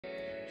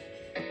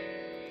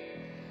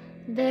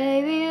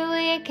Baby,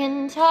 we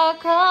can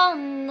talk all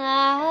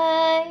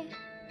night,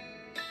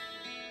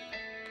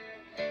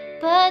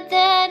 but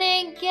that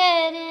ain't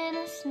getting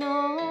us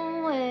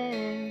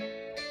nowhere.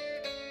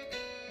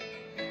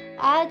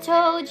 I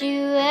told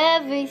you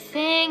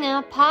everything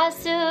I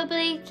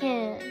possibly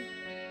can.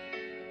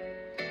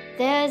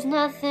 There's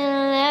nothing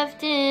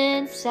left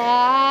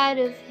inside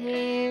of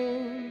here.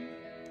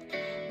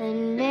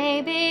 And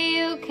maybe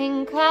you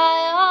can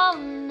cry all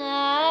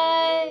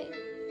night,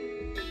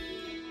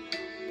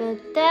 but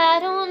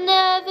that'll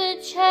never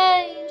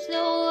change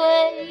the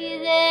way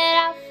that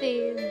I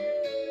feel.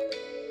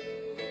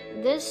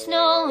 The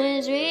snow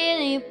is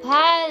really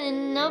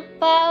piling up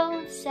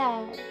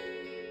outside.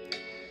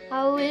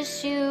 I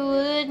wish you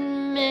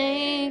wouldn't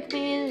make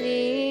me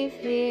leave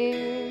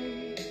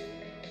here.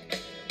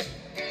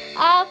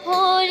 I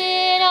poured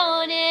it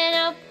on and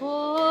I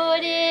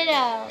poured it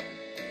out.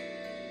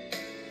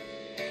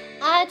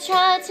 I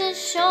tried to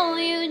show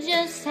you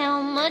just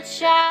how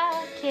much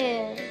I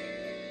care.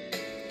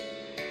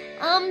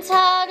 I'm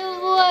tired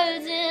of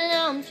words and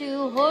I'm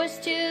too hoarse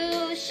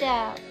to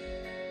shout,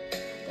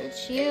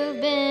 but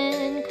you've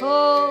been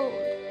cold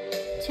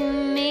to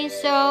me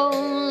so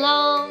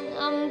long.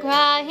 I'm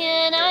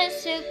crying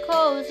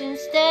icicles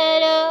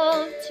instead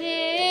of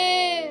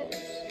tears,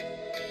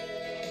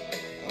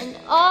 and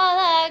all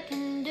I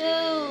can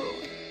do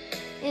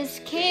is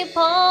keep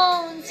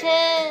on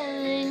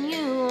telling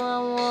you I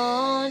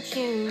want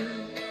you,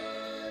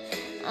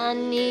 I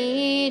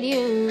need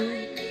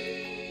you.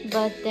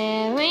 But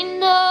there ain't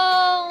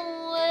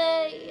no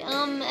way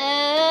I'm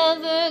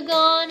ever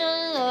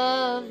gonna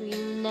love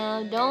you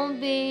now. Don't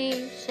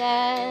be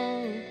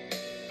sad,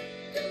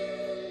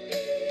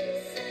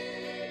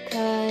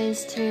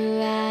 'cause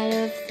 2 out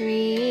of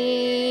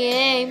 3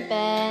 ain't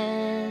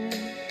bad.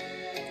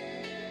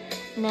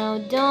 Now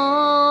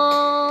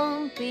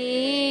don't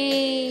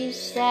be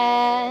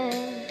sad,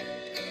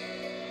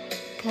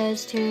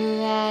 'cause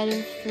 2 out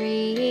of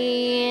 3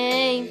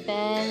 ain't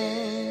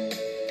bad.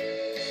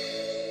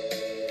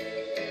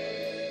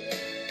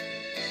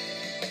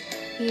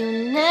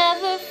 You'll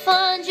never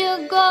find your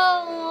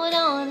gold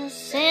on a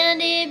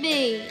sandy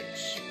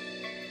beach.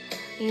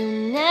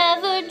 You'll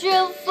never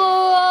drill for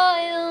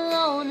oil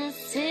on a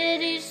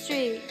city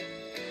street.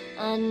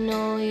 I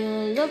know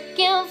you're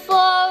looking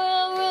for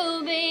a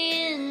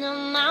ruby in a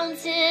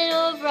mountain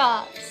of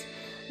rocks,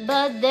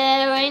 but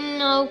there ain't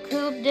no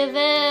Coupe de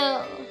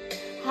Ville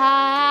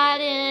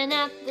hiding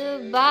at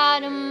the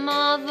bottom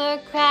of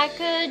a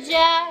Cracker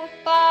Jack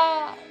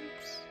box.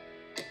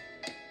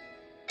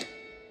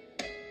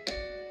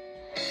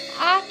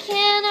 I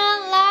cannot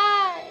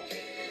lie,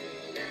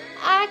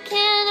 I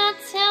cannot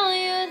tell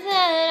you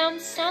that I'm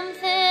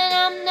something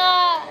I'm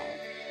not.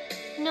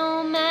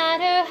 No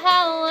matter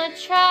how I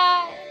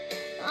try,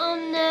 I'll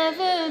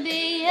never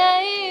be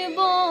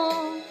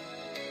able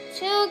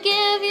to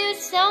give you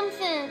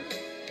something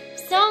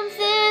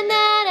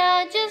that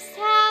I just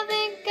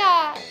haven't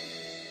got.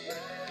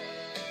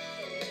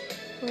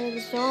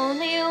 There's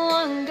only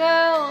one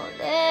girl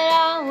that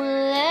I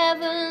will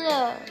ever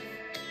love,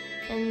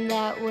 and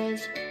that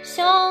was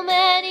so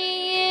many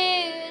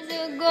years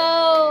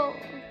ago.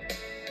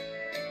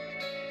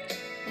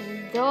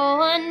 And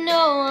though I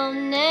know I'll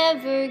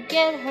never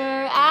get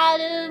her out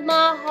of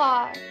my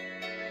heart,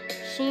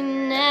 she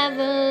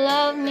never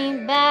loved me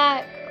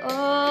back,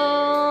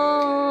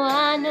 oh,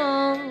 I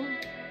know.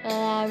 But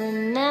I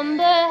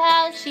remember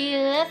how she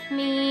left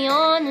me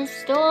on a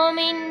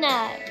stormy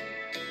night.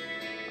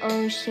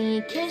 Oh,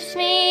 she kissed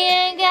me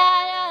and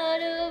got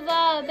out of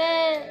our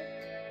bed.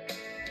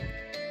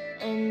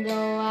 And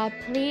though I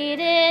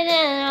pleaded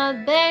and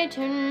I begged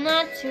her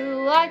not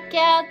to walk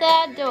out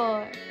that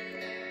door,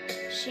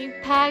 she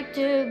packed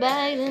her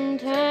bags and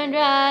turned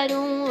right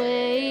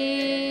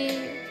away.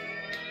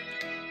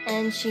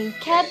 And she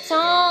kept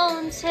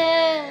on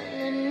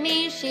telling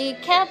me, she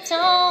kept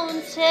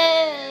on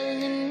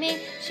telling me,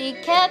 she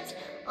kept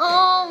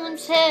on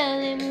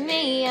telling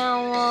me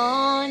I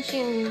want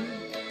you,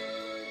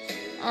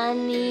 I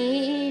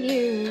need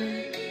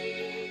you.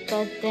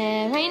 But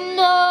there ain't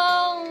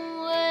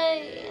no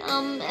way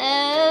I'm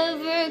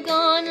ever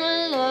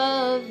gonna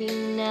love you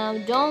now.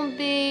 Don't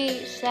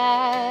be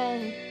sad,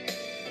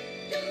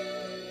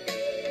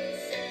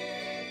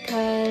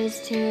 'cause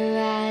 2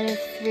 out of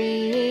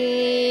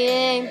 3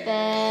 ain't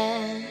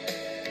bad.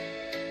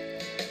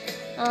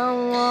 I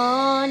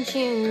want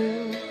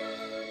you,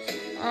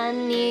 I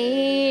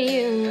need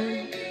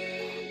you,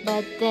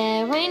 but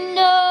there ain't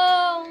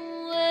no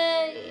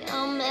way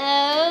I'm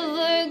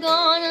ever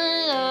gonna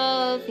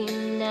love you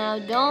now.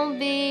 Don't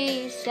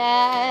be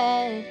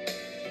sad,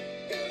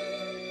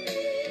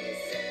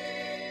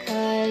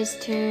 'cause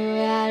 2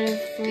 out of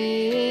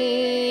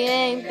 3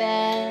 ain't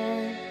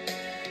bad.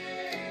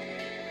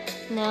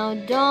 Now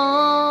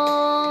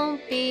don't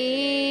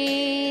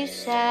be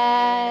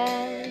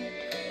sad,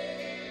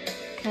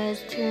 'cause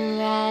 2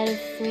 out of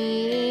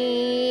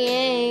 3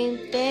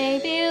 ain't.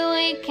 Baby,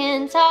 we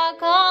can talk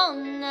all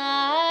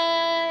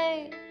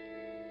night,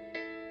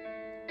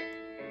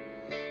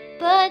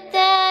 but